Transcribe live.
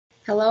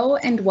Hello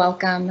and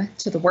welcome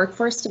to the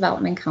Workforce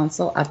Development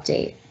Council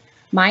update.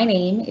 My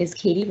name is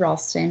Katie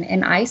Ralston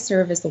and I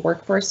serve as the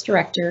Workforce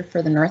Director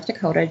for the North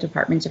Dakota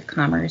Department of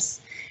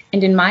Commerce.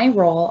 And in my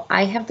role,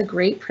 I have the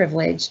great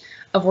privilege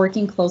of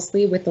working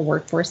closely with the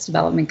Workforce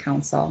Development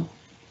Council.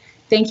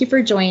 Thank you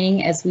for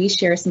joining as we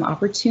share some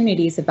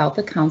opportunities about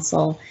the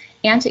Council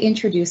and to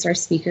introduce our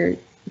speaker,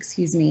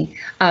 to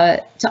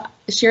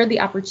share the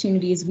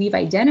opportunities we've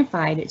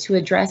identified to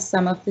address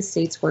some of the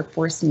state's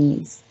workforce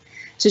needs.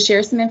 To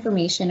share some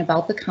information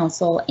about the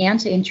Council and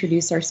to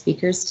introduce our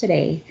speakers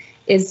today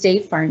is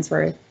Dave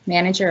Farnsworth,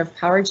 Manager of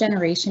Power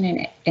Generation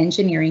and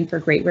Engineering for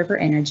Great River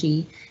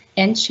Energy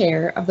and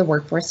Chair of the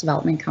Workforce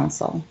Development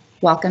Council.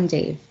 Welcome,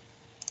 Dave.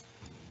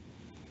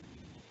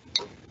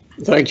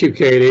 Thank you,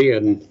 Katie,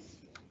 and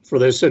for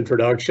this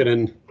introduction.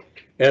 And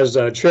as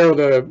Chair of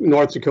the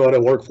North Dakota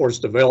Workforce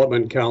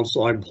Development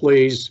Council, I'm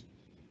pleased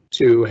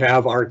to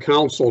have our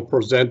council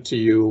present to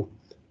you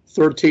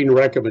 13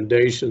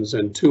 recommendations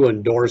and 2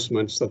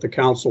 endorsements that the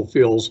council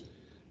feels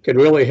can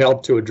really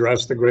help to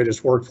address the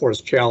greatest workforce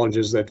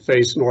challenges that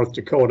face North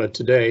Dakota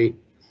today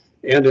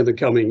and in the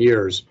coming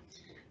years.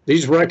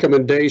 These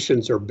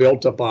recommendations are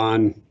built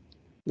upon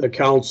the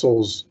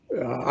council's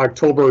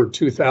October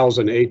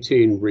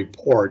 2018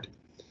 report,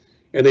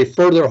 and they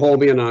further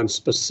home in on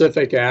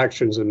specific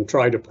actions and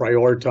try to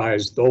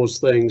prioritize those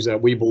things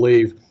that we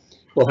believe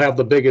will have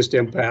the biggest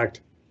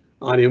impact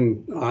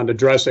on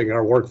addressing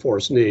our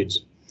workforce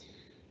needs.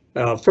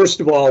 First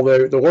of all,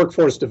 the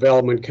Workforce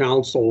Development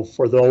Council,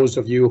 for those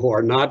of you who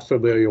are not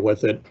familiar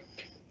with it,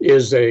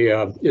 is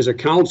a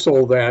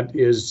council that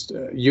is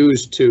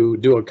used to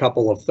do a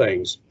couple of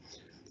things.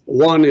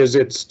 One is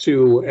it's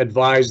to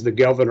advise the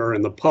governor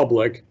and the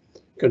public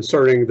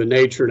concerning the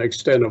nature and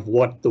extent of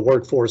what the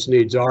workforce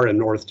needs are in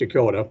North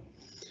Dakota.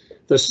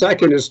 The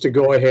second is to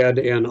go ahead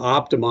and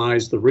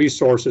optimize the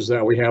resources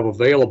that we have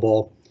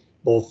available,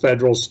 both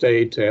federal,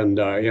 state, and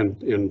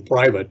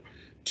private,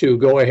 to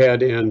go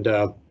ahead and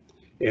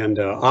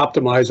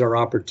optimize our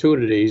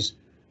opportunities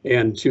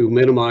and to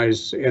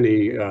minimize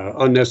any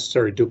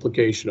unnecessary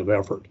duplication of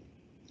effort.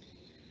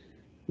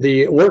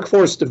 The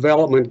Workforce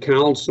Development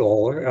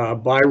Council,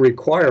 by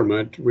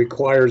requirement,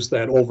 requires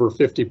that over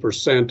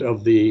 50%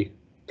 of the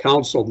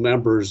council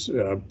members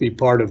be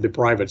part of the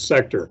private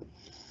sector.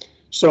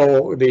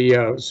 So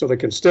the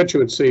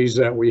constituencies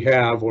that we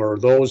have, or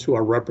those who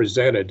are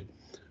represented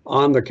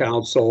on the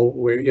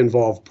council,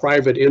 involve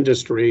private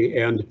industry,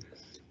 and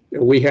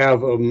we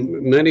have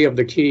many of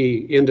the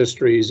key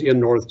industries in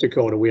North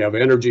Dakota. We have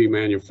energy,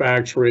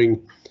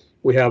 manufacturing,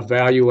 we have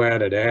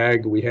value-added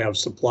ag, we have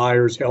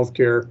suppliers,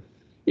 healthcare,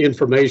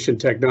 information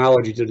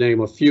technology, to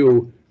name a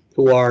few,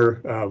 who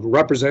are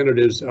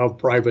representatives of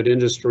private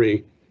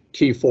industry,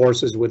 key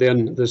forces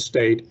within the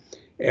state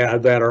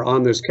that are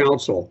on this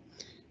council.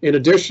 In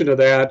addition to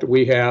that,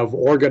 we have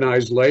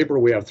organized labor.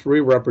 We have 3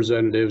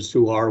 representatives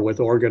who are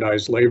with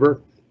organized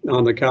labor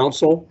on the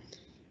council.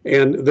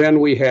 And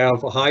then we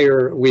have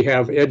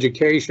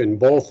education,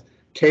 both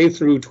K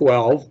through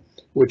 12,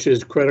 which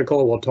is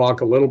critical. We'll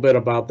talk a little bit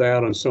about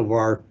that on some of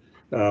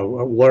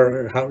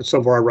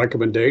our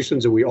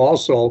recommendations. And we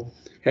also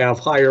have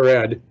higher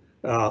ed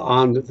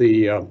on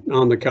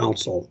the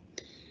council.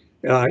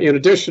 In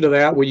addition to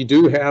that, we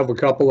do have a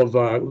couple of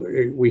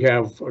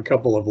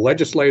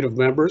legislative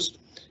members.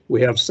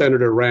 We have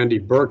Senator Randy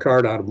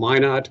Burkhardt out of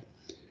Minot,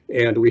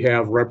 and we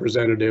have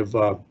Representative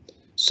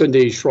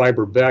Cindy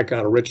Schreiber-Beck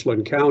out of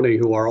Richland County,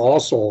 who are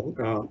also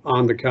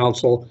on the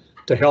council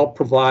to help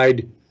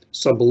provide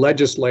some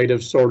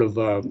legislative sort of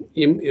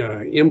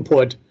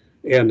input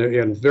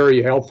and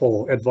very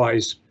helpful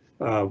advice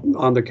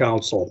on the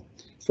council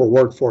for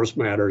workforce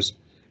matters.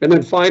 And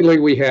then finally,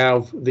 we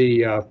have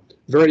the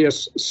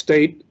various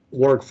state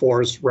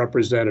workforce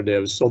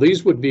representatives. So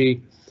these would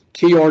be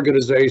key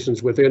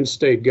organizations within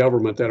state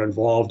government that are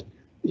involved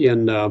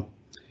in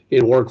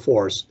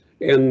workforce,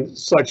 and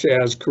such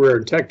as career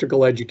and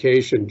technical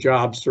education,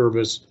 job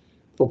service,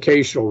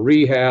 vocational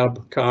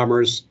rehab,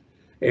 commerce,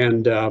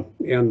 and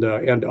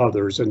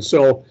others. And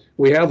so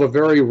we have a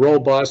very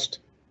robust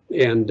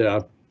and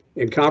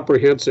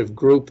comprehensive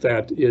group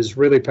that is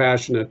really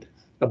passionate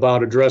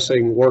about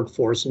addressing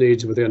workforce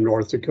needs within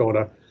North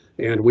Dakota.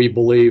 And we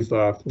believe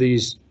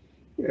these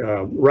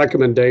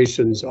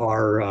recommendations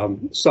are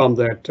some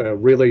that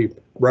really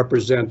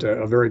represent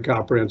a very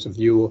comprehensive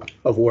view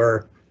of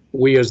where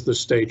we as the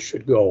state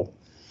should go.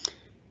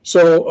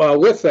 So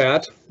with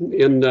that,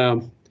 in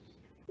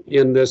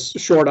this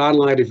short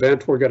online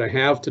event we're going to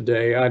have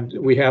today,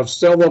 we have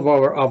several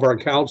of our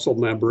council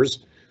members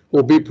who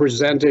will be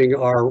presenting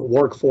our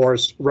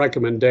workforce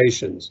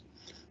recommendations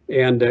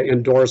and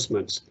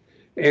endorsements.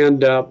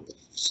 And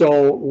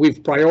so we've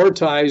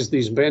prioritized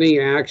these many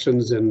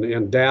actions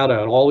and data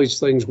and all these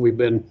things we've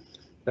been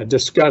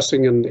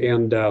discussing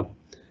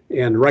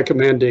and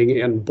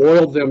recommending, and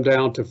boiled them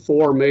down to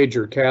 4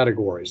 major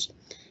categories.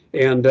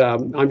 And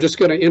I'm just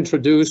going to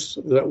introduce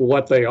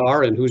what they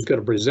are and who's going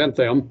to present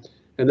them,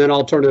 and then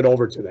I'll turn it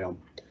over to them.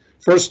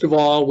 First of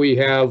all, we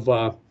have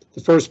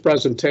the first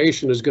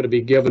presentation is going to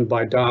be given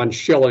by Don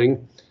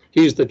Schilling,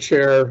 He's the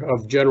chair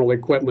of General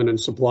Equipment and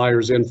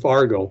Suppliers in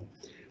Fargo.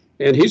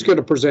 And he's going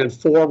to present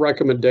 4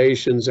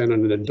 recommendations and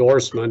an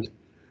endorsement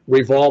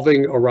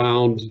revolving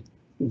around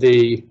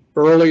the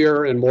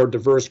earlier and more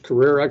diverse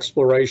career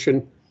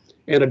exploration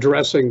and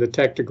addressing the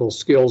technical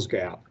skills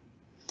gap.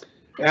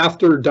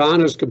 After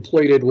Don is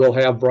completed, we'll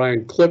have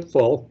Brian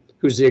Klipfel,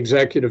 who's the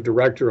Executive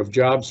Director of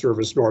Job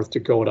Service North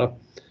Dakota,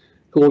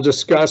 who will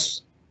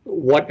discuss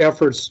what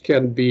efforts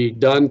can be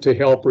done to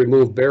help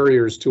remove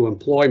barriers to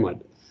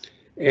employment.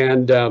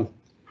 And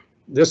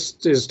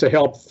this is to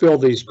help fill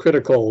these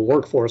critical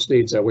workforce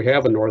needs that we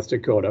have in North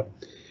Dakota.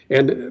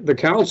 And the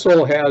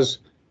council has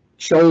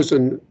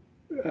chosen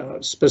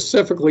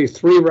specifically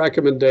 3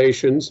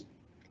 recommendations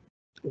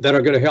that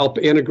are going to help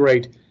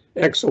integrate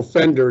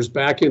ex-offenders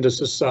back into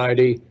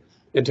society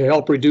and to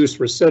help reduce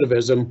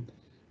recidivism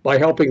by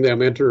helping them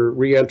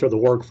re-enter the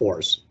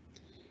workforce.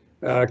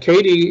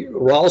 Katie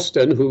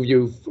Ralston, who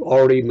you've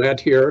already met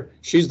here,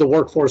 she's the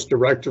workforce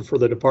director for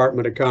the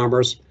Department of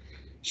Commerce.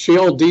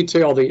 She'll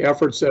detail the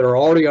efforts that are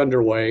already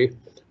underway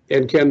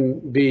and can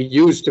be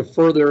used to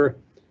further,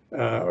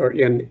 or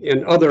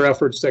in other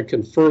efforts that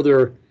can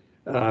further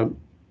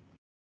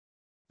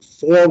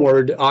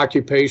forward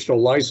occupational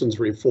license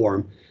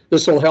reform.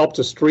 This will help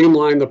to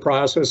streamline the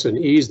process and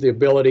ease the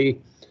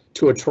ability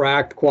to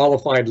attract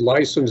qualified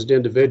licensed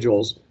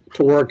individuals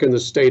to work in the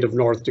state of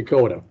North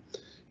Dakota.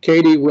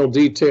 Katie will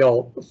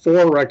detail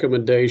 4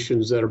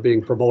 recommendations that are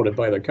being promoted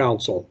by the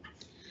council.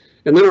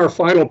 And then our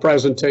final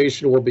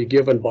presentation will be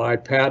given by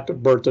Pat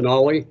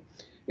Bertinelli,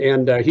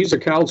 and he's a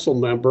council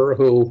member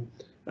who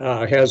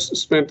has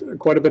spent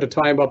quite a bit of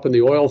time up in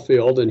the oil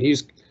field, and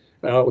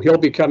he'll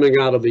be coming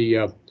out of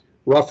the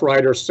Rough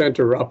Rider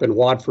Center up in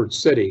Watford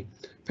City.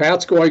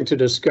 Pat's going to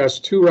discuss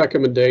 2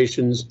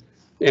 recommendations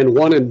and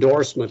 1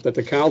 endorsement that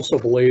the council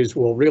believes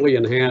will really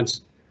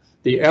enhance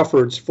the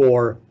efforts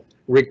for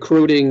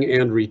recruiting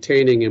and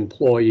retaining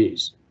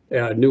employees,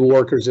 new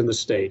workers in the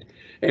state.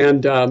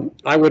 And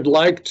I would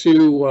like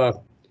to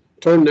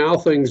turn now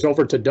things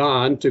over to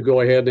Don to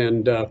go ahead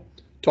and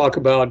talk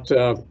about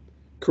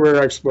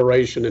career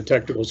exploration and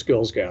technical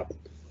skills gap.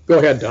 Go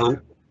ahead,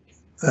 Don.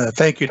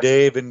 Thank you,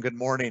 Dave, and good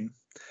morning.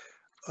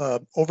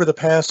 Over the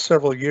past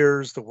several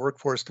years, the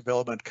Workforce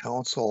Development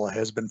Council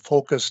has been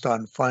focused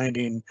on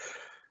finding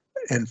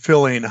and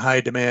filling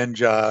high demand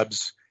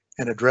jobs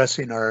and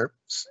addressing our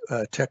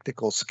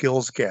technical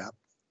skills gap.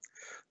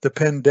 The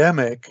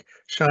pandemic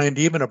shined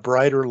even a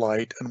brighter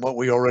light on what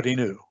we already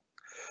knew,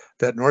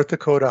 that North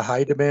Dakota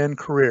high demand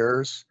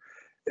careers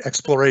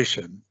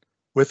exploration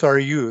with our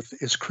youth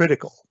is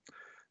critical,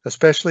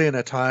 especially in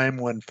a time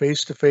when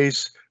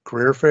face-to-face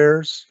career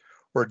fairs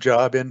or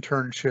job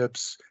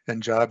internships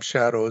and job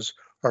shadows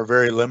are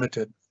very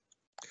limited.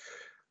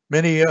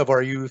 Many of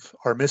our youth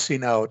are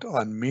missing out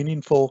on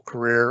meaningful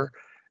career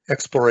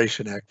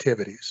exploration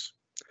activities.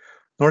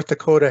 North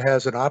Dakota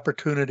has an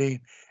opportunity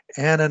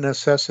and a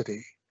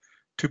necessity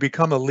to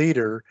become a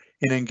leader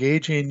in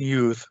engaging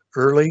youth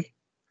early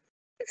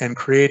and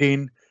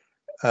creating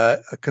a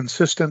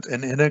consistent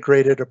and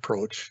integrated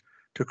approach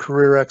to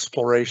career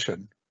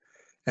exploration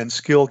and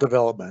skill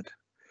development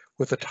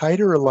with a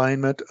tighter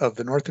alignment of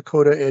the North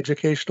Dakota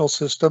educational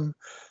system,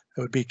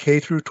 that would be K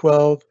through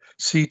 12,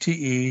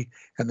 CTE,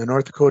 and the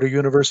North Dakota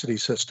University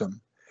system,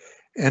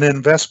 and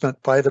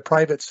investment by the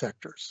private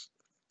sectors.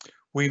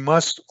 We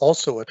must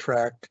also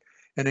attract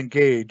and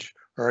engage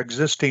our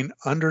existing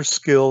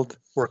underskilled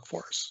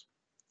workforce.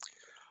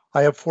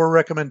 I have 4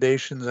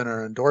 recommendations and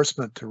an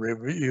endorsement to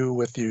review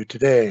with you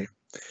today.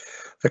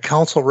 The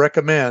council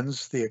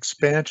recommends the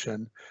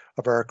expansion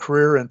of our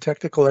career and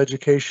technical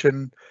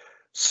education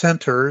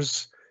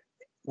centers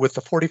with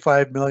the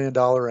 $45 million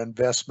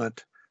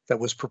investment that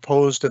was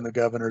proposed in the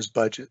governor's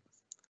budget.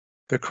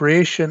 The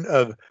creation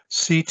of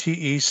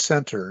CTE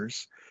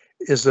centers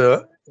is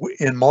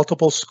in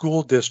multiple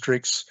school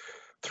districts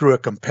through a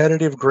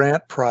competitive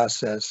grant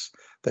process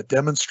that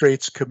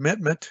demonstrates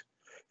commitment,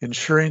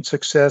 ensuring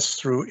success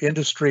through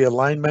industry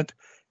alignment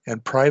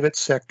and private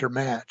sector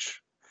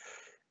match.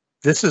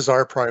 This is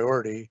our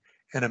priority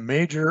and a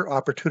major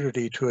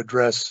opportunity to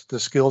address the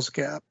skills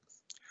gap.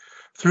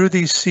 Through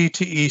these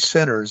CTE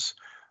centers,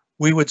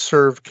 we would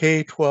serve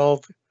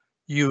K-12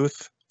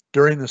 youth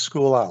during the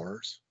school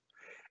hours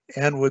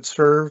and would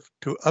serve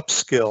to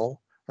upskill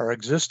our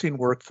existing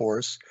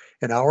workforce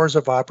in hours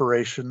of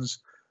operations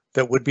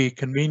that would be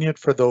convenient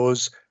for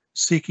those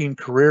seeking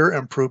career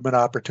improvement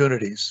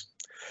opportunities.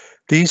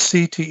 These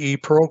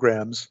CTE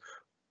programs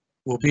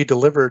will be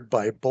delivered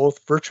by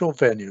both virtual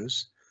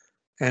venues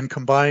and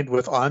combined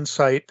with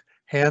on-site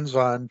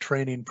hands-on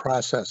training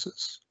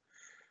processes.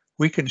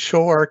 We can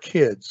show our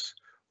kids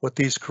what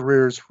these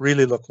careers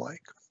really look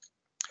like.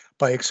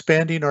 By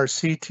expanding our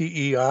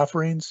CTE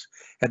offerings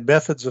and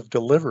methods of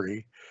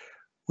delivery,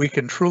 we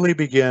can truly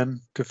begin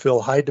to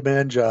fill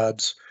high-demand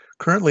jobs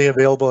currently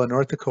available in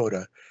North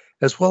Dakota,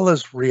 as well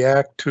as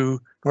react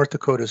to North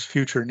Dakota's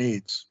future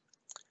needs.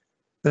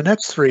 The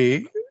next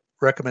 3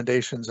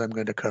 recommendations I'm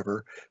going to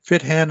cover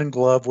fit hand in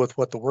glove with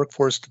what the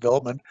Workforce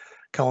Development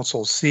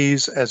Council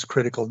sees as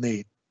critical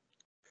need.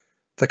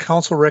 The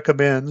Council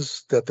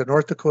recommends that the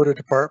North Dakota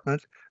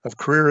Department of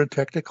Career and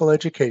Technical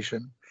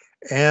Education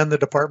and the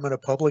Department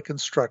of Public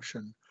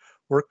Instruction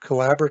work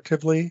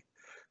collaboratively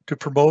to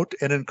promote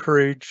and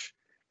encourage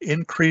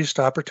increased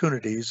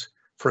opportunities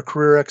for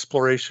career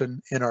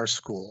exploration in our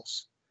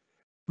schools.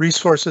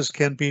 Resources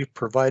can be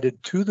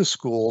provided to the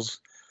schools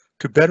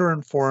to better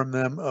inform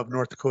them of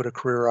North Dakota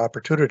career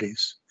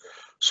opportunities.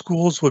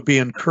 Schools would be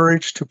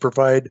encouraged to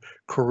provide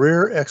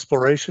career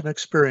exploration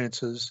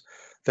experiences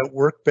that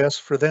work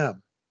best for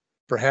them,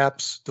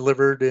 perhaps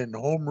delivered in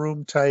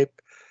homeroom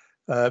type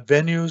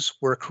venues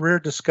where career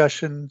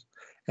discussion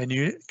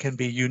can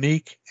be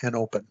unique and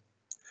open.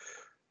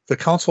 The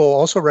Council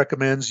also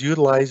recommends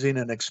utilizing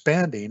and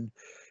expanding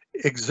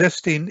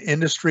existing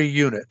industry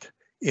unit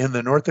in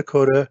the North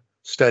Dakota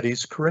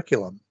Studies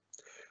curriculum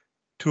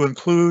to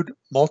include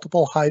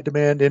multiple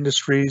high-demand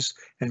industries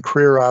and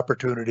career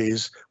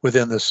opportunities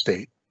within the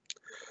state.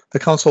 The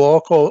Council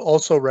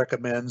also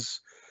recommends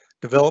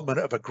development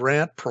of a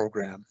grant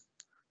program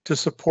to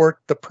support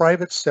the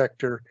private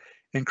sector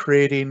in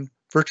creating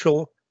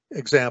virtual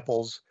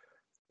examples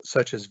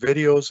such as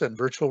videos and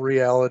virtual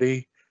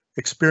reality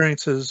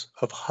experiences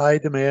of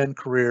high-demand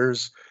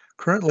careers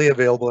currently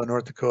available in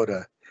North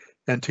Dakota,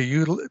 and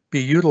to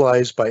be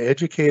utilized by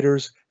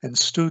educators and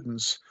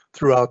students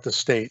throughout the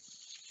state.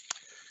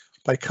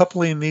 By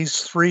coupling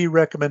these three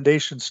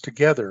recommendations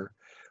together,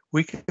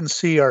 we can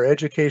see our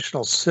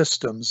educational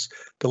systems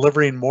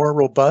delivering more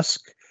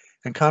robust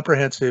and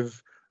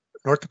comprehensive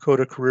North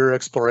Dakota career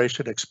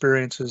exploration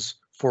experiences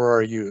for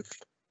our youth.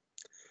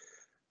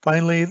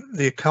 Finally,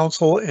 the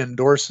Council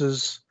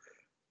endorses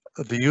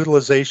the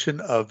utilization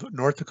of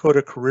North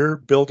Dakota Career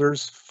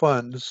Builders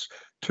funds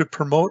to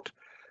promote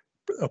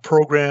a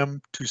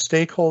program to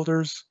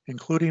stakeholders,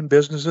 including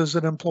businesses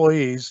and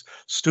employees,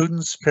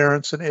 students,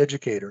 parents, and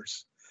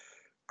educators.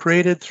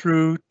 Created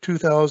through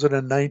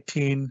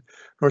 2019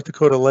 North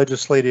Dakota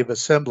Legislative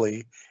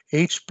Assembly,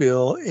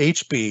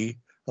 HB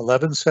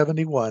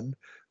 1171,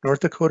 North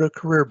Dakota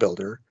Career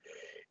Builder,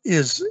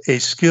 is a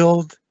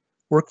skilled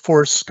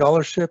workforce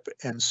scholarship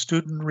and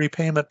student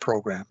repayment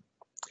program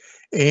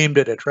aimed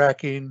at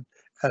attracting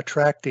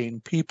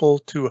people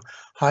to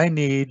high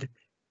need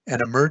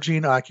and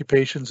emerging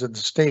occupations in the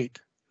state.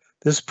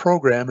 This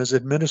program is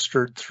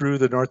administered through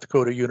the North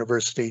Dakota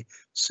University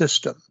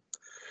system.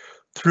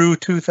 Through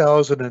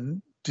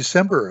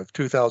December of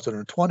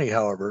 2020,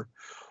 however,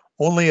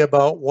 only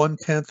about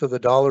 1/10 of the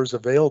dollars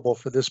available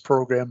for this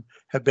program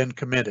have been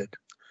committed.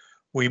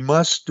 We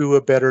must do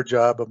a better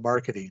job of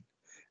marketing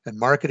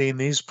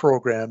these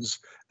programs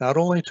not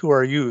only to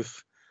our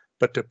youth,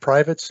 but to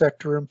private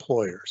sector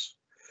employers.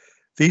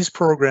 These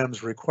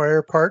programs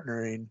require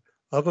partnering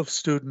of a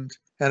student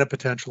and a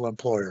potential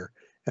employer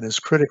and is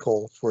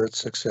critical for its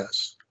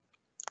success.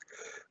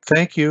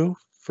 Thank you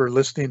for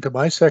listening to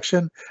my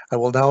section. I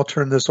will now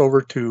turn this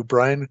over to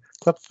Brian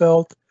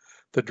Klepfeld,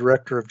 the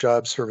Director of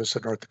Job Service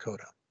in North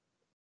Dakota.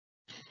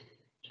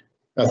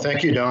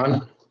 Thank you,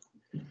 Don.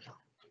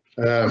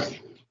 A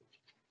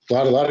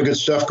lot of good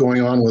stuff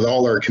going on with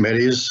all our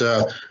committees.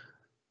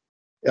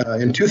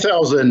 In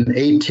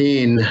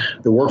 2018,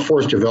 the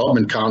Workforce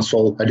Development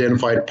Council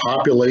identified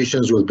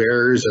populations with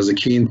barriers as a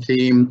key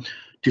theme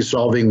to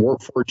solving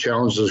workforce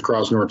challenges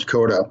across North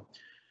Dakota.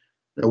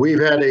 We've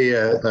had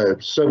a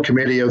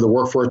subcommittee of the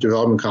Workforce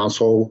Development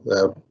Council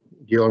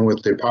dealing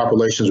with the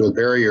populations with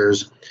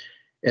barriers,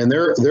 and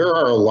there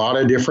are a lot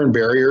of different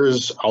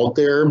barriers out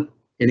there,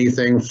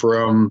 anything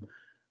from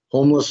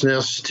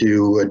homelessness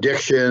to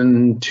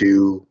addiction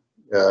to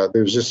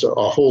there's just a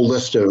whole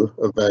list of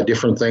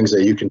different things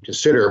that you can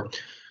consider.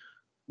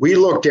 We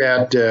looked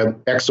at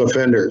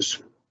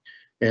ex-offenders,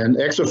 and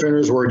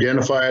ex-offenders were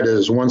identified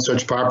as one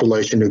such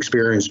population to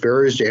experience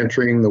barriers to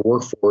entering the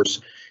workforce,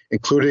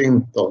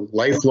 including the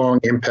lifelong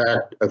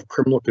impact of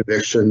criminal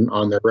conviction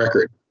on their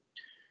record.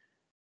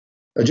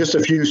 Just a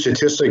few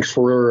statistics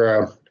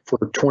for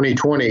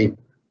 2020.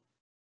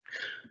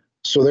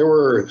 So there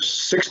were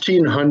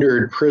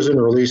 1,600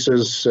 prison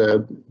releases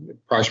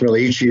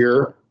approximately each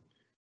year.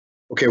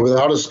 Okay,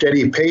 without a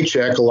steady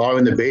paycheck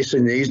allowing the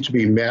basic needs to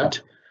be met,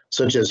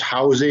 such as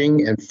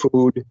housing and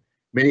food,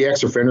 many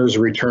ex-offenders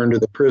return to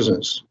the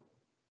prisons.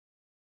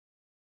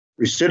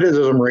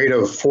 Recidivism rate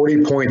of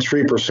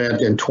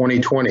 40.3% in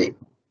 2020.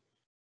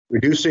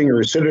 Reducing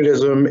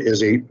recidivism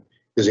is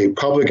a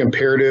public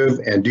imperative,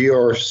 and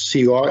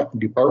DRC,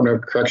 Department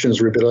of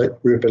Corrections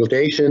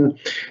Rehabilitation,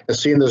 has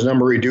seen this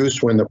number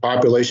reduced when the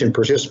population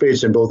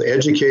participates in both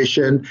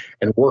education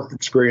and work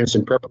experience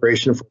in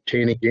preparation for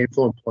obtaining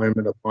gainful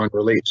employment upon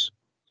release.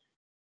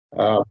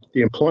 The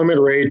employment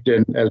rate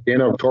at the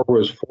end of October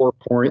was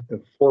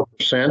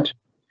 4.4%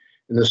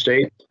 in the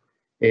state.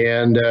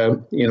 And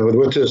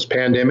with this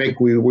pandemic,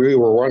 we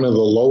were one of the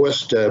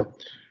lowest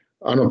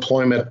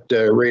unemployment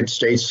rate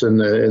states in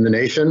the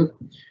nation.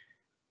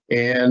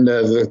 And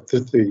through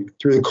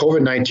the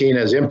COVID-19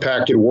 has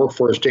impacted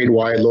workforce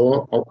statewide,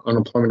 low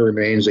unemployment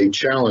remains a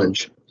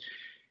challenge.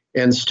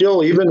 And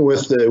still, even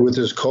with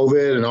this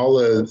COVID and all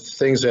the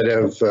things that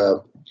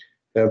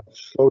have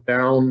slowed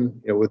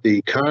down with the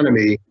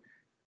economy,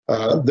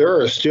 There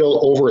are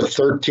still over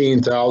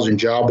 13,000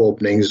 job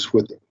openings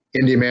with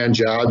in-demand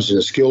jobs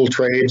in skilled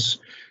trades,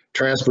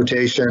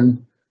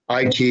 transportation,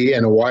 IT,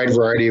 and a wide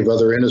variety of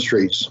other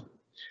industries.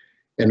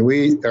 And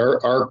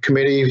our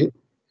committee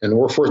and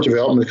Workforce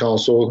Development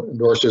Council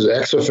endorses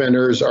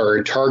ex-offenders are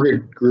a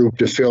target group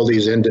to fill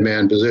these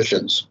in-demand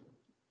positions.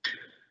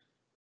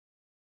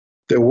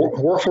 The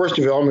Workforce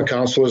Development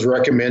Council is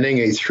recommending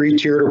a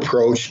three-tiered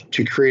approach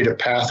to create a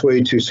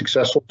pathway to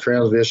successful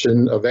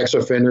transition of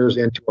ex-offenders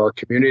into our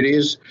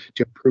communities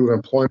to improve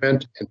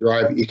employment and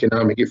drive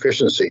economic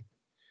efficiency.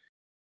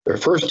 The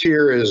first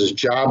tier is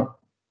Job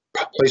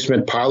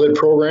Placement Pilot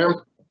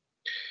Program.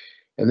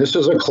 And this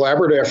is a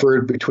collaborative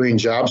effort between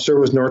Job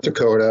Service North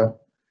Dakota,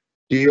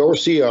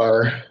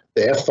 DOCR,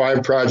 the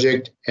F5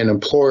 project, and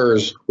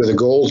employers with a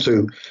goal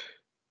to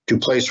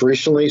place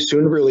recently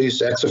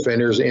soon-released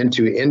ex-offenders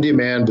into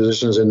in-demand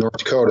positions in North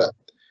Dakota.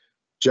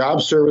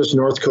 Job Service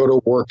North Dakota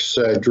works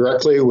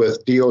directly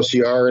with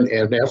DOCR and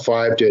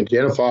F5 to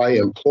identify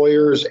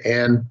employers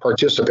and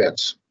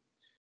participants.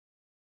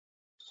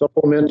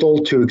 Supplemental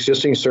to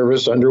existing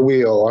service under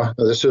WIOA,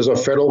 this is a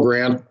federal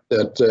grant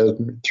that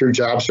through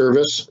Job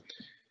Service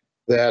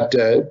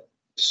that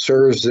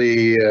serves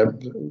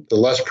the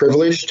less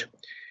privileged.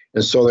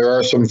 And so there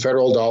are some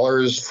federal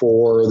dollars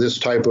for this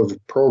type of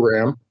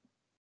program.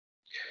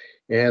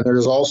 And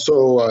there's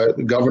also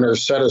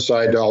governor's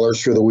set-aside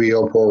dollars through the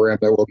WIO program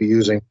that we'll be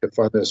using to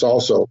fund this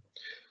also.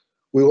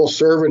 We will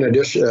serve an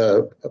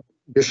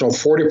additional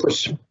 40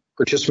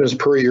 participants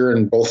per year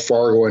in both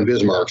Fargo and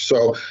Bismarck.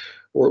 So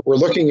we're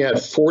looking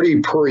at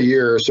 40 per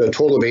year, so a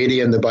total of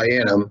 80 in the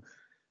biennium.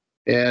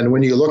 And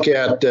when you look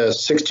at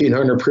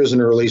 1,600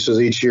 prisoner releases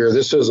each year,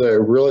 this is a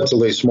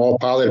relatively small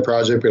pilot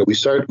project, but we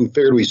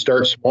figured we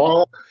start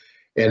small,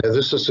 and if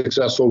this is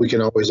successful, we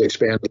can always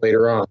expand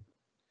later on.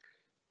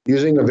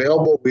 Using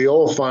available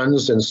WIOA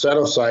funds and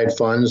set-aside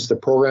funds, the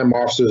program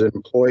offers an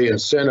employee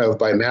incentive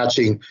by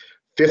matching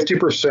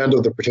 50%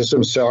 of the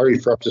participant's salary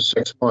for up to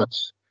 6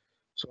 months.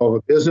 So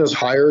if a business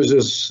hires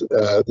this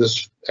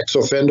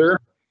ex-offender,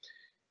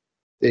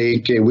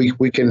 we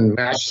can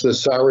match the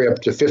salary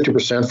up to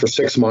 50% for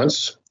 6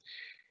 months,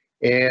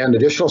 and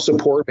additional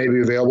support may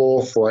be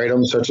available for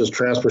items such as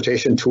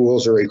transportation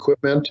tools or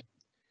equipment.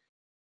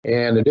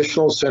 And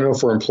additional incentive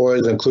for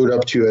employees include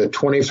up to a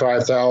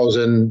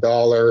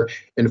 $25,000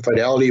 in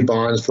fidelity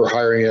bonds for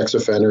hiring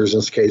ex-offenders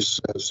in case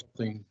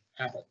something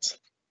happens.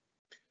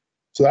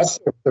 So that's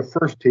the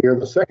first tier.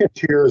 The second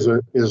tier is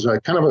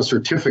a kind of a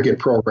certificate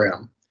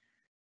program.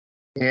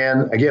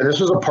 And again,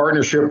 this is a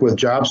partnership with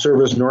Job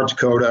Service North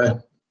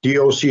Dakota,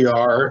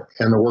 DOCR,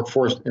 and the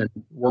Workforce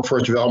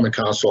Development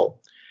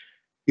Council.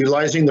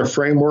 Utilizing the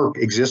framework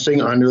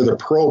existing under the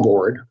PRO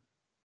board,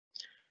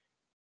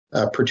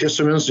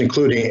 participants,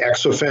 including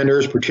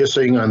ex-offenders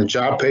participating on the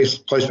job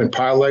placement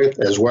pilot,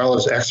 as well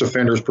as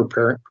ex-offenders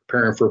preparing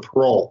for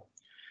parole.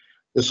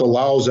 This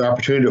allows the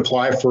opportunity to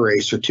apply for a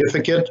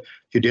certificate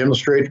to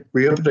demonstrate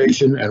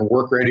rehabilitation and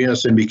work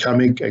readiness in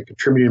becoming a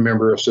contributing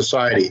member of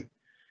society.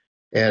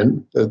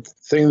 And the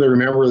thing to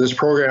remember, this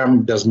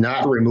program does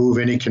not remove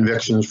any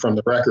convictions from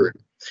the record.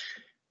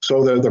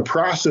 So the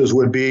process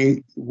would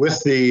be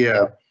with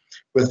the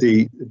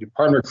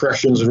Department of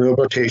Corrections and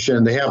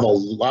Rehabilitation. They have a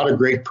lot of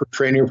great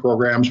training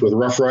programs with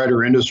Rough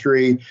Rider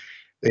industry.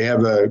 They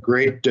have a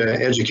great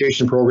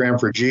education program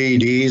for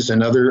GEDs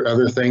and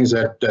other things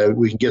that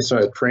we can get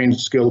some trained,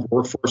 skilled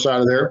workforce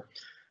out of there.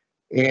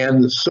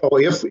 And so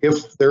if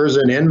there's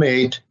an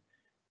inmate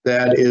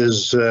that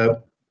is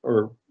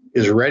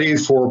ready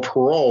for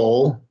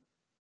parole,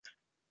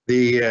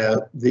 the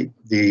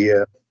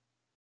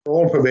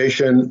parole and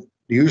probation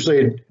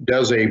usually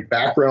does a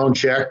background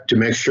check to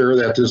make sure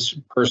that this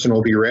person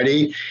will be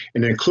ready,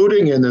 and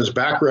including in this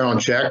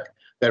background check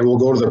that will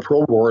go to the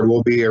parole board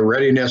will be a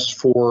readiness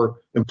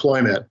for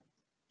employment.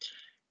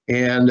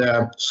 And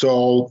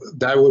so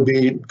that would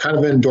be kind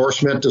of an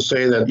endorsement to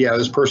say that, yeah,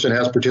 this person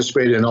has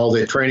participated in all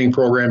the training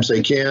programs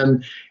they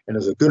can and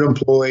is a good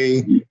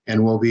employee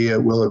and will be a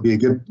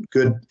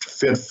good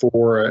fit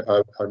for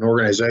an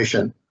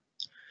organization.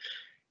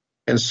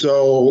 And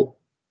so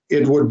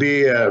it would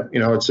be,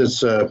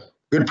 it's a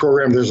good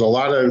program. There's a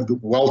lot of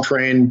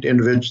well-trained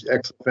individual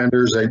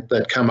ex-offenders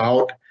that come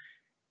out,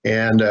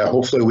 and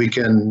hopefully we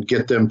can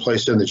get them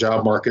placed in the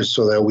job market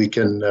so that we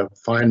can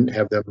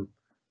have them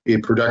be a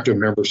productive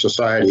member of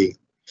society.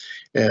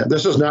 And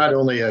this is not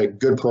only a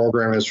good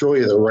program, it's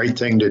really the right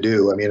thing to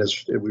do. I mean,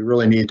 we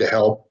really need to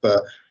help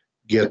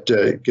get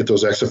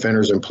those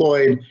ex-offenders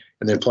employed,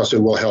 and then plus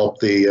it will help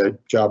the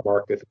job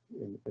market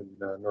in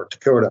North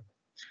Dakota.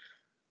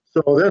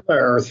 So then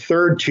our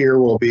third tier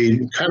will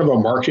be kind of a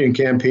marketing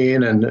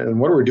campaign, and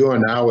what we're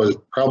doing now is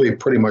probably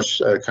pretty much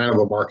kind of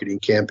a marketing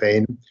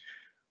campaign.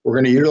 We're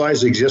going to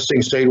utilize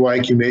existing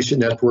statewide communication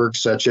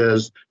networks such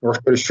as North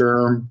Dakota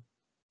SHRM,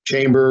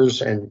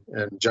 Chambers, and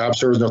Job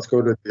Service North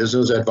Dakota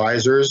Business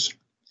Advisors.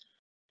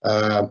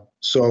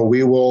 So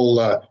we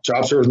will,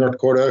 Job Service North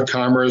Dakota,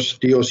 Commerce,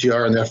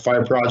 DOCR, and the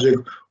F5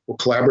 project will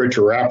collaborate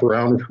to wrap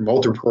around and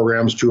promote their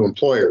programs to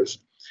employers.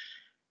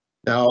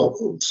 Now,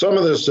 some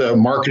of this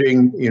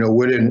marketing,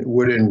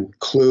 would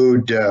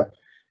include,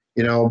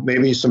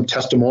 maybe some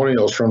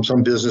testimonials from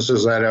some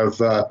businesses that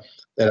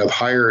have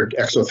hired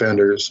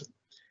ex-offenders,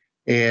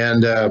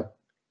 and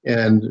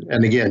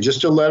again,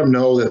 just to let them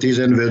know that these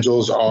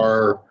individuals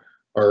are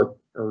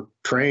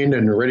trained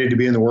and ready to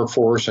be in the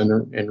workforce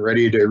and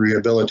ready to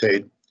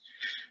rehabilitate.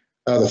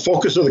 The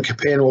focus of the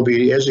campaign will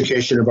be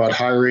education about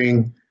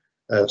hiring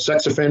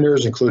sex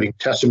offenders, including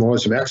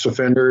testimonies from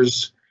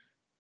ex-offenders,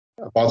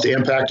 about the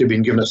impact of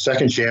being given a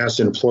second chance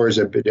to employers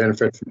that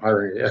benefit from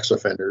hiring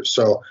ex-offenders.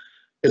 So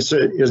it's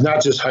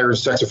not just hiring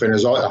sex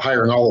offenders,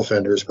 hiring all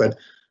offenders, but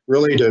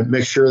really to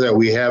make sure that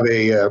we have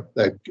a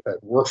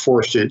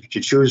workforce to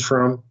choose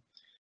from.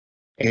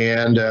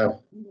 And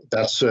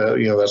that's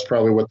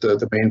probably what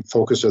the main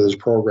focus of this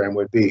program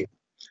would be.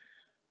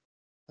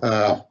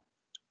 There's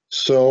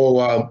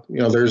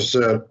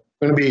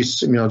going to be,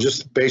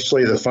 just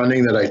basically the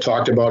funding that I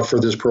talked about for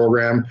this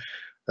program.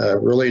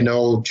 Really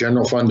no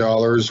general fund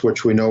dollars,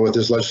 which we know with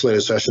this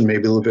legislative session may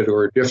be a little bit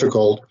more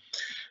difficult.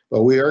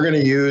 But we are going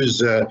to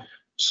use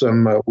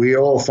some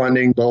WEO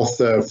funding, both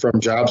from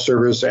job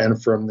service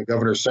and from the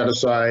governor's set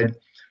aside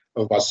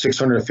of about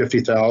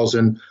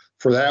 $650,000.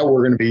 For that,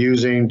 we're going to be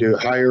using to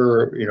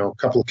hire, a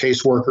couple of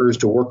caseworkers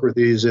to work with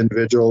these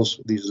individuals,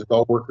 these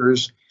adult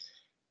workers,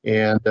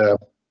 and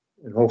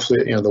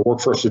hopefully, the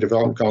Workforce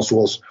Development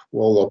Council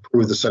will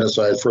approve the set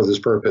aside for this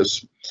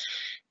purpose.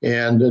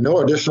 And no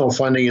additional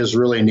funding is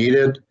really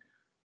needed.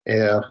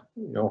 There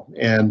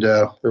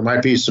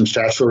might be some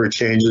statutory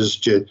changes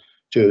to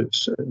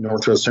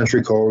Northwest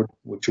Century Code,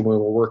 which we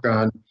will work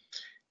on.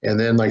 And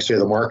then, like I say,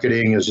 the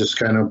marketing is just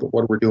kind of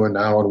what we're doing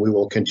now, and we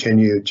will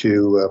continue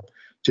to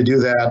do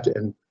that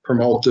and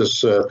promote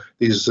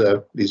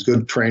these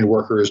good trained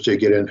workers to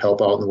get in and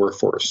help out in the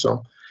workforce.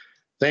 So,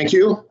 thank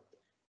you.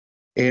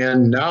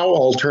 And now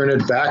I'll turn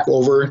it back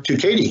over to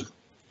Katie.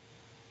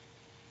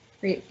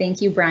 Great,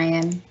 thank you,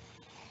 Brian.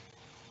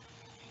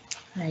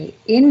 All right,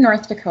 in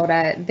North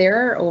Dakota,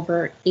 there are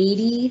over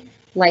 80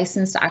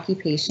 licensed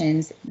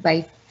occupations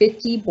by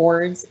 50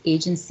 boards,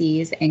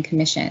 agencies, and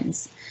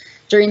commissions.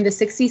 During the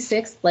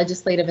 66th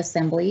Legislative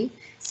Assembly,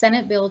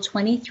 Senate Bill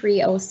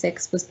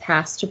 2306 was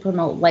passed to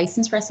promote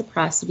license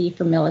reciprocity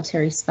for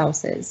military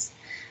spouses.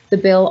 The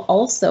bill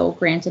also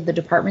granted the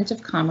Department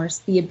of Commerce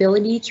the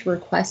ability to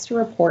request a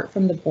report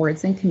from the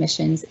boards and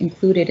commissions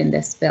included in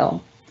this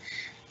bill.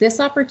 This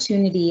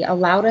opportunity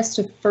allowed us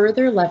to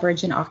further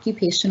leverage an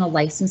occupational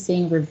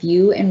licensing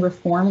review and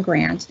reform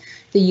grant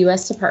the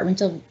U.S.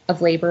 Department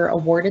of Labor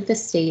awarded the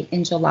state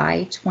in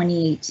July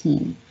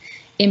 2018.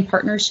 In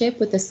partnership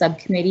with the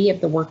subcommittee of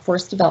the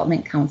Workforce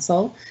Development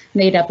Council,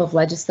 made up of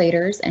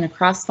legislators and a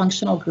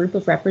cross-functional group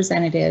of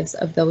representatives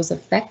of those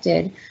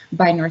affected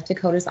by North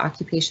Dakota's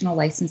occupational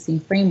licensing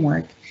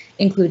framework,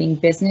 including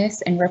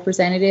business and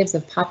representatives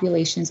of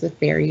populations with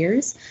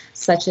barriers,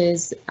 such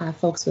as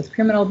folks with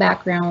criminal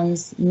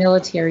backgrounds,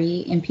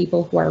 military, and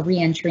people who are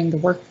re-entering the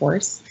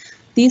workforce.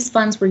 These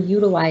funds were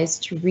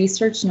utilized to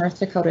research North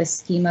Dakota's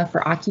schema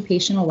for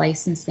occupational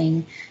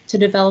licensing, to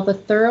develop a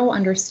thorough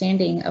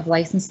understanding of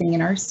licensing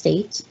in our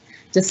state,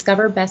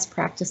 discover best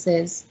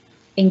practices,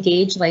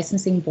 engage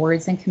licensing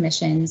boards and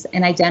commissions,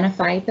 and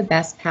identify the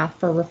best path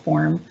for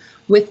reform,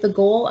 with the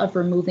goal of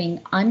removing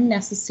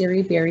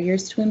unnecessary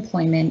barriers to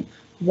employment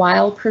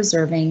while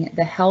preserving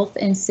the health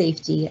and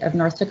safety of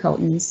North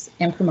Dakotans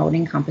and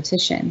promoting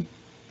competition.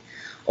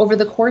 Over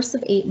the course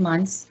of 8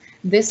 months,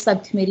 this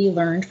subcommittee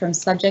learned from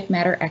subject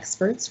matter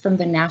experts from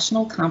the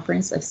National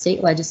Conference of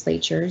State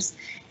Legislatures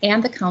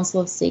and the Council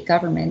of State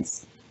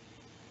Governments,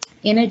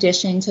 in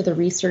addition to the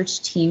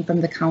research team from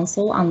the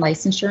Council on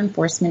Licensure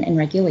Enforcement and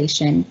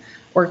Regulation,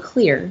 or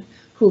CLEAR,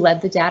 who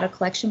led the data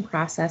collection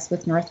process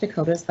with North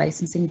Dakota's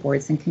licensing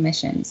boards and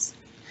commissions.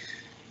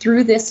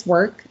 Through this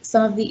work,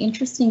 some of the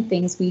interesting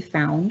things we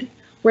found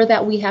were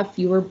that we have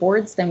fewer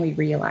boards than we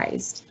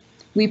realized.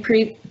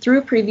 Through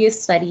a previous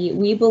study,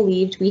 we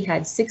believed we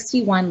had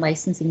 61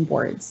 licensing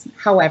boards.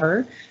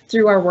 However,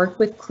 through our work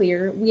with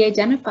CLEAR, we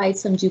identified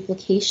some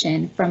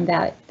duplication from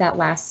that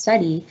last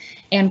study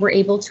and were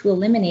able to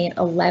eliminate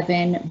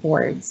 11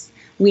 boards.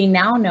 We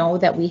now know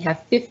that we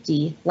have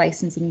 50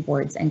 licensing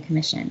boards and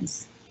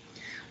commissions.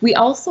 We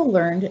also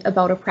learned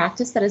about a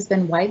practice that has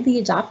been widely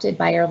adopted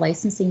by our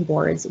licensing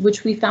boards,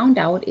 which we found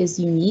out is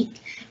unique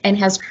and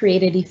has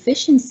created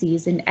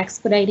efficiencies in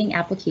expediting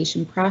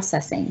application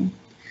processing.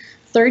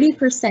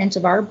 30%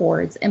 of our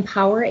boards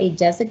empower a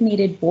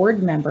designated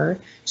board member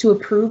to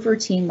approve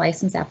routine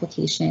license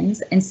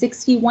applications, and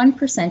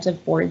 61%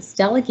 of boards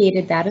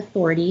delegated that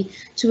authority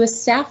to a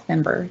staff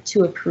member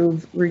to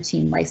approve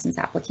routine license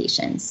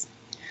applications.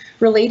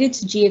 Related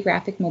to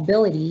geographic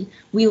mobility,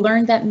 we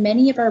learned that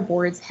many of our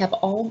boards have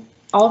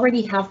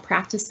already have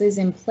practices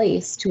in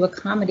place to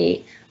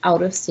accommodate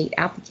out-of-state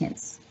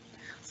applicants.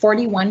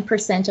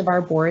 41% of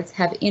our boards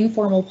have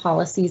informal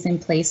policies in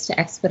place to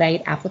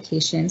expedite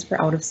applications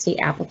for out-of-state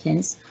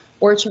applicants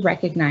or to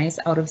recognize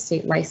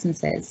out-of-state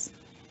licenses.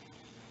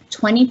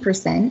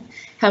 20%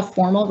 have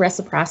formal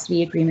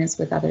reciprocity agreements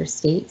with other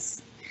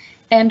states.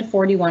 and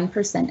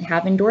 41%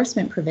 have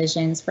endorsement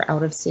provisions for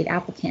out-of-state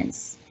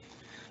applicants.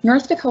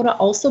 North Dakota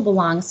also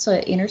belongs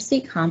to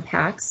interstate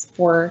compacts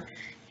for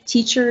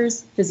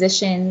teachers,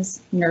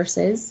 physicians,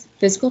 nurses,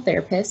 physical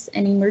therapists,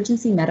 and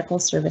emergency medical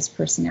service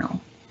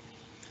personnel.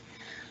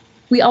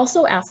 We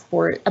also asked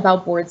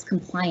about board's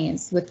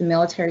compliance with the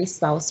Military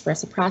Spouse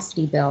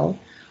Reciprocity Bill,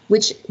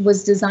 which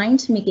was designed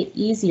to make it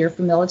easier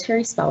for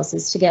military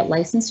spouses to get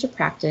licensed to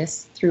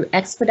practice through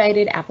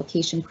expedited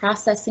application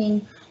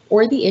processing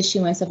or the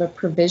issuance of a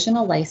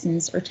provisional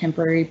license or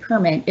temporary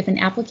permit if an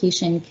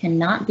application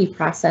cannot be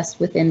processed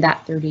within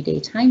that 30-day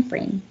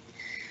timeframe.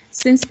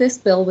 Since this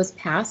bill was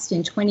passed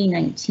in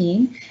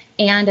 2019,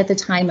 and at the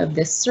time of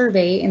this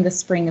survey in the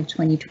spring of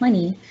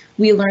 2020,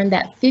 we learned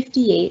that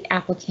 58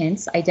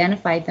 applicants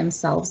identified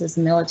themselves as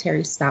a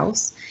military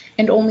spouse,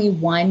 and only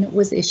one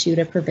was issued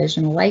a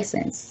provisional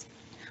license.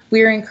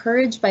 We are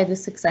encouraged by the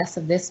success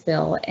of this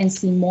bill and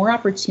see more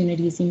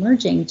opportunities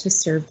emerging to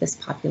serve this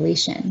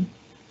population.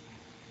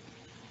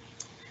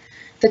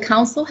 The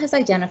Council has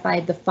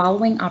identified the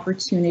following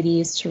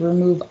opportunities to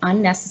remove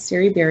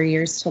unnecessary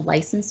barriers to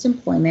licensed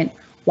employment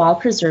while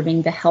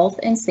preserving the health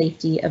and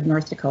safety of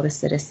North Dakota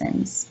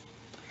citizens.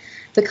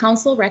 The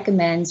Council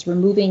recommends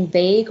removing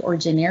vague or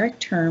generic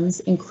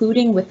terms,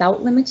 including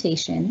without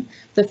limitation,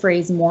 the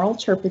phrase moral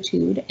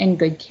turpitude and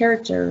good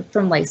character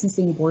from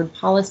licensing board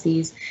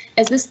policies,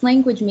 as this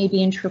language may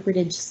be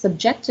interpreted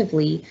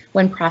subjectively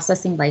when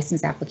processing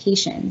license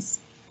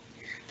applications.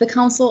 The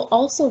Council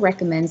also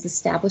recommends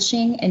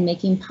establishing and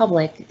making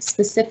public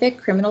specific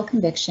criminal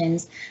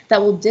convictions that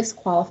will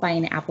disqualify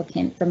an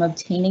applicant from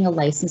obtaining a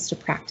license to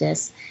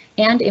practice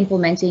and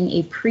implementing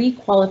a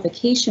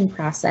pre-qualification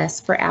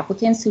process for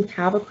applicants who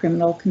have a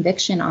criminal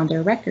conviction on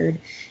their record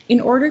in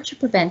order to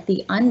prevent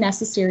the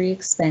unnecessary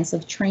expense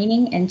of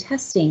training and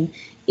testing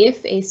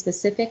if a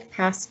specific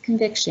past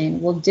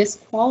conviction will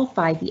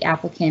disqualify the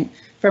applicant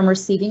from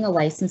receiving a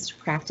license to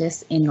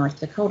practice in North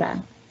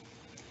Dakota.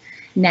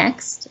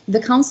 Next,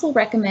 the Council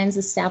recommends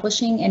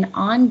establishing an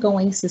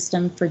ongoing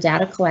system for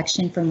data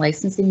collection from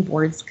licensing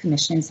boards,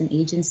 commissions, and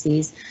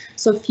agencies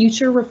so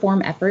future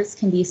reform efforts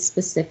can be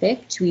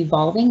specific to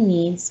evolving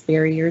needs,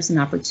 barriers, and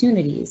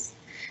opportunities.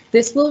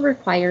 This will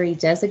require a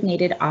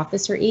designated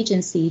office or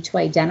agency to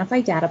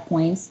identify data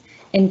points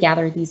and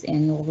gather these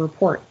annual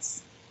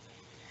reports.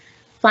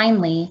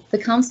 Finally, the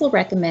Council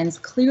recommends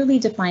clearly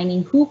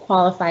defining who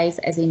qualifies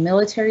as a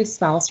military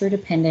spouse or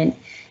dependent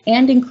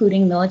and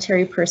including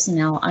military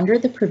personnel under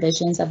the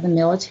provisions of the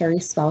Military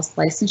Spouse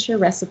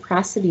Licensure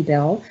Reciprocity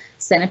Bill,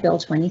 Senate Bill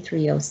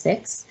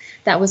 2306,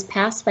 that was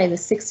passed by the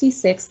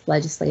 66th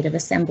Legislative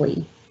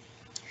Assembly.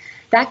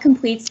 That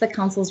completes the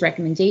Council's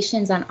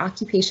recommendations on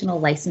occupational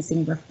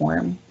licensing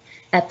reform.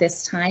 At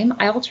this time,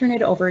 I'll turn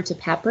it over to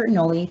Pat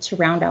Bertinoli to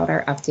round out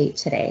our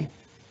update today.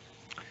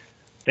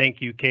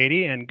 Thank you,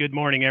 Katie, and good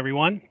morning,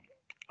 everyone.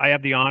 I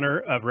have the honor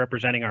of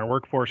representing our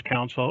Workforce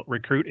Council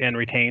Recruit and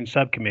Retain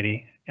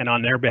Subcommittee, and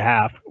on their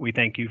behalf, we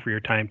thank you for your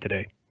time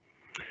today.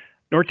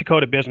 North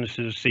Dakota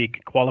businesses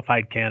seek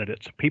qualified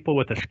candidates, people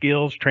with the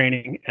skills,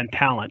 training, and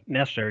talent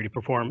necessary to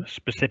perform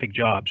specific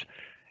jobs.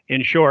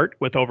 In short,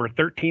 with over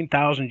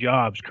 13,000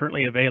 jobs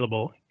currently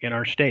available in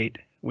our state,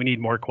 we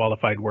need more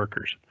qualified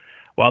workers.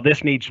 While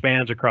this need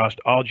spans across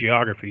all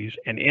geographies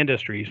and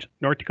industries,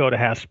 North Dakota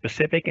has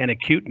specific and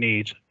acute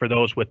needs for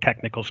those with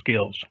technical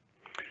skills.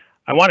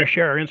 I want to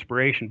share our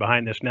inspiration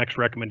behind this next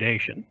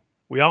recommendation.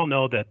 We all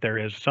know that there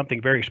is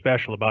something very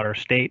special about our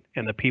state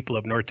and the people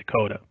of North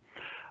Dakota.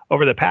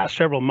 Over the past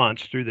several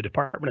months, through the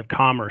Department of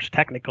Commerce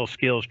Technical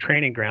Skills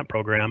Training Grant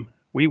Program,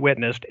 we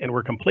witnessed and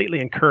were completely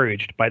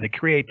encouraged by the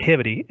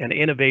creativity and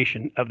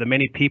innovation of the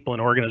many people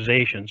and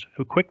organizations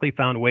who quickly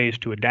found ways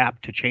to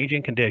adapt to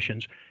changing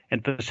conditions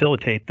and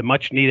facilitate the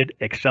much needed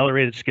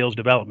accelerated skills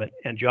development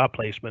and job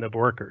placement of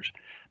workers,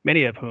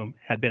 many of whom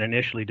had been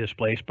initially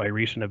displaced by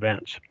recent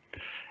events.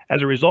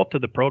 As a result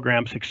of the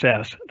program's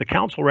success, the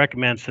Council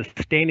recommends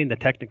sustaining the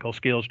Technical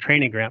Skills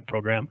Training Grant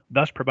Program,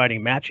 thus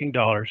providing matching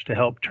dollars to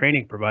help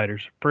training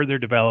providers further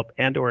develop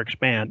and/or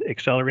expand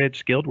accelerated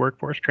skilled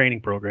workforce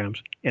training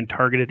programs in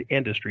targeted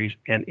industries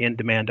and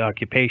in-demand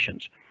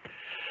occupations.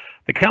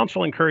 The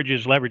Council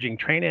encourages leveraging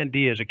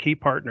TrainND as a key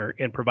partner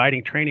in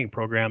providing training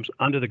programs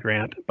under the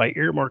grant by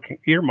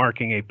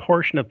earmarking a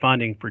portion of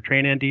funding for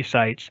TrainND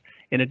sites,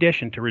 in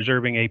addition to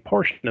reserving a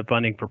portion of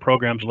funding for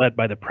programs led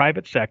by the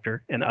private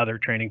sector and other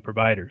training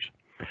providers.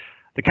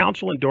 The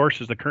Council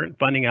endorses the current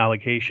funding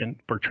allocation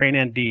for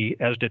TrainND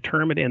as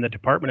determined in the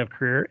Department of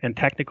Career and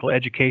Technical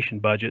Education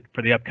budget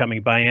for the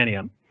upcoming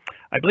biennium.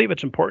 I believe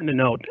it's important to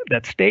note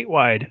that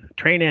statewide,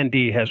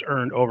 TrainND has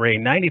earned over a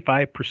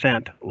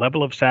 95%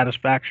 level of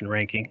satisfaction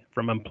ranking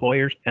from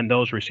employers and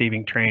those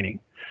receiving training,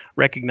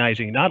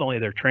 recognizing not only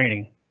their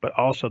training, but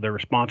also their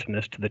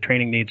responsiveness to the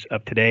training needs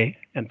of today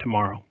and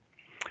tomorrow.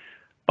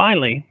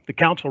 Finally, the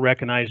Council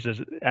recognizes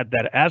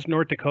that as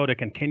North Dakota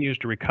continues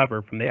to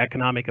recover from the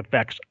economic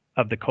effects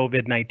of the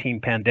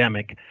COVID-19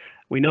 pandemic,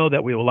 we know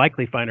that we will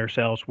likely find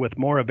ourselves with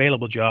more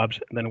available jobs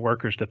than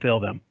workers to fill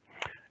them.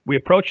 We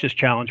approach this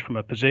challenge from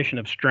a position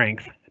of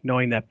strength,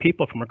 knowing that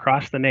people from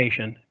across the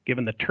nation,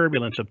 given the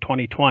turbulence of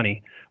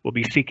 2020, will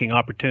be seeking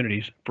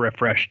opportunities for a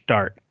fresh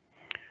start.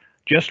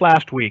 Just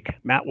last week,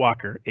 Matt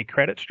Walker, a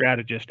credit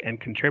strategist and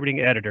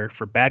contributing editor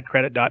for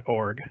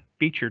badcredit.org,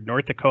 featured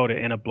North Dakota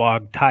in a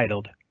blog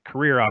titled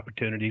Career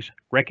Opportunities,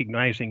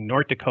 Recognizing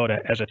North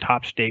Dakota as a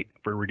Top State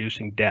for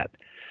Reducing Debt.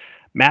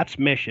 Matt's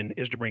mission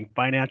is to bring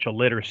financial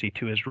literacy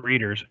to his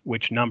readers,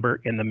 which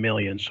number in the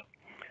millions.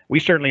 We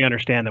certainly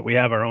understand that we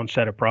have our own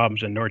set of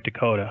problems in North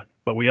Dakota,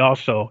 but we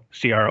also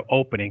see our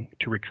opening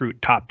to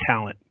recruit top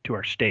talent to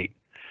our state.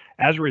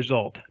 As a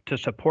result, to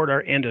support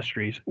our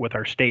industries with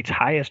our state's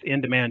highest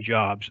in-demand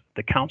jobs,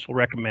 the Council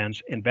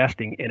recommends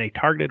investing in a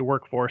targeted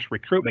workforce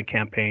recruitment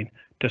campaign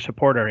to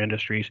support our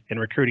industries in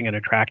recruiting and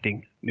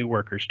attracting new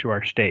workers to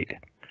our state.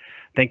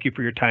 Thank you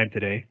for your time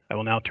today. I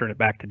will now turn it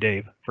back to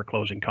Dave for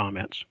closing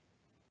comments.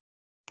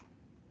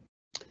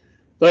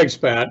 Thanks,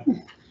 Pat.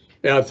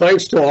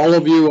 Thanks to all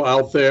of you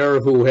out there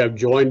who have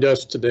joined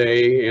us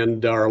today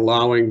and are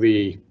allowing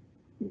the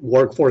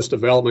Workforce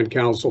Development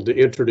Council to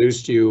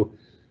introduce to you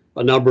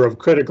a number of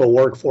critical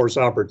workforce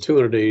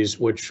opportunities,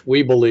 which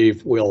we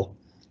believe will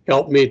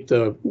help meet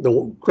the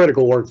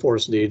critical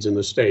workforce needs in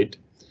the state,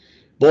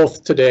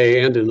 both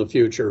today and in the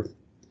future.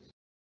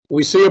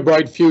 We see a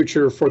bright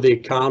future for the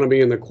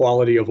economy and the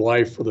quality of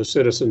life for the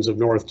citizens of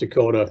North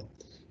Dakota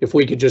if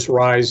we could just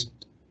rise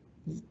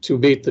to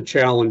meet the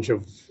challenge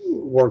of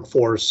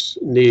workforce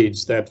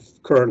needs that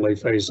currently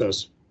face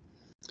us.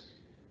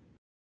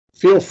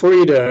 Feel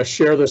free to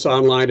share this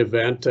online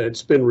event.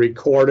 It's been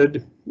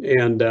recorded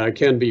and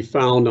can be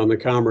found on the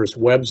Commerce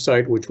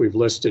website, which we've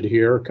listed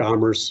here,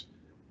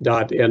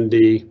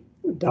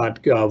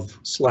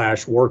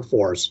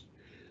 commerce.nd.gov/workforce.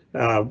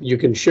 You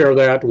can share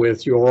that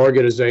with your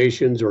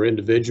organizations or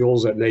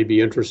individuals that may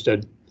be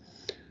interested.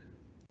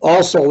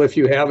 Also, if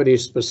you have any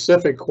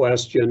specific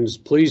questions,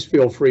 please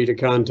feel free to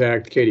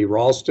contact Katie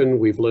Ralston.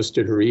 We've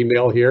listed her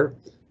email here,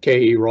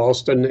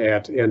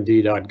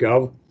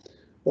 keralston@nd.gov.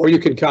 Or you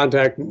can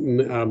contact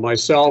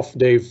myself,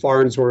 Dave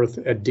Farnsworth,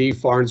 at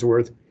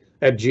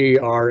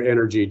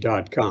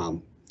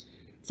dfarnsworth@grenergy.com.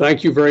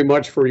 Thank you very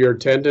much for your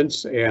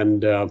attendance,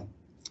 and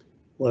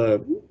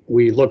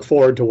we look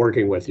forward to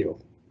working with you.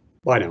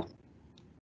 Bye now.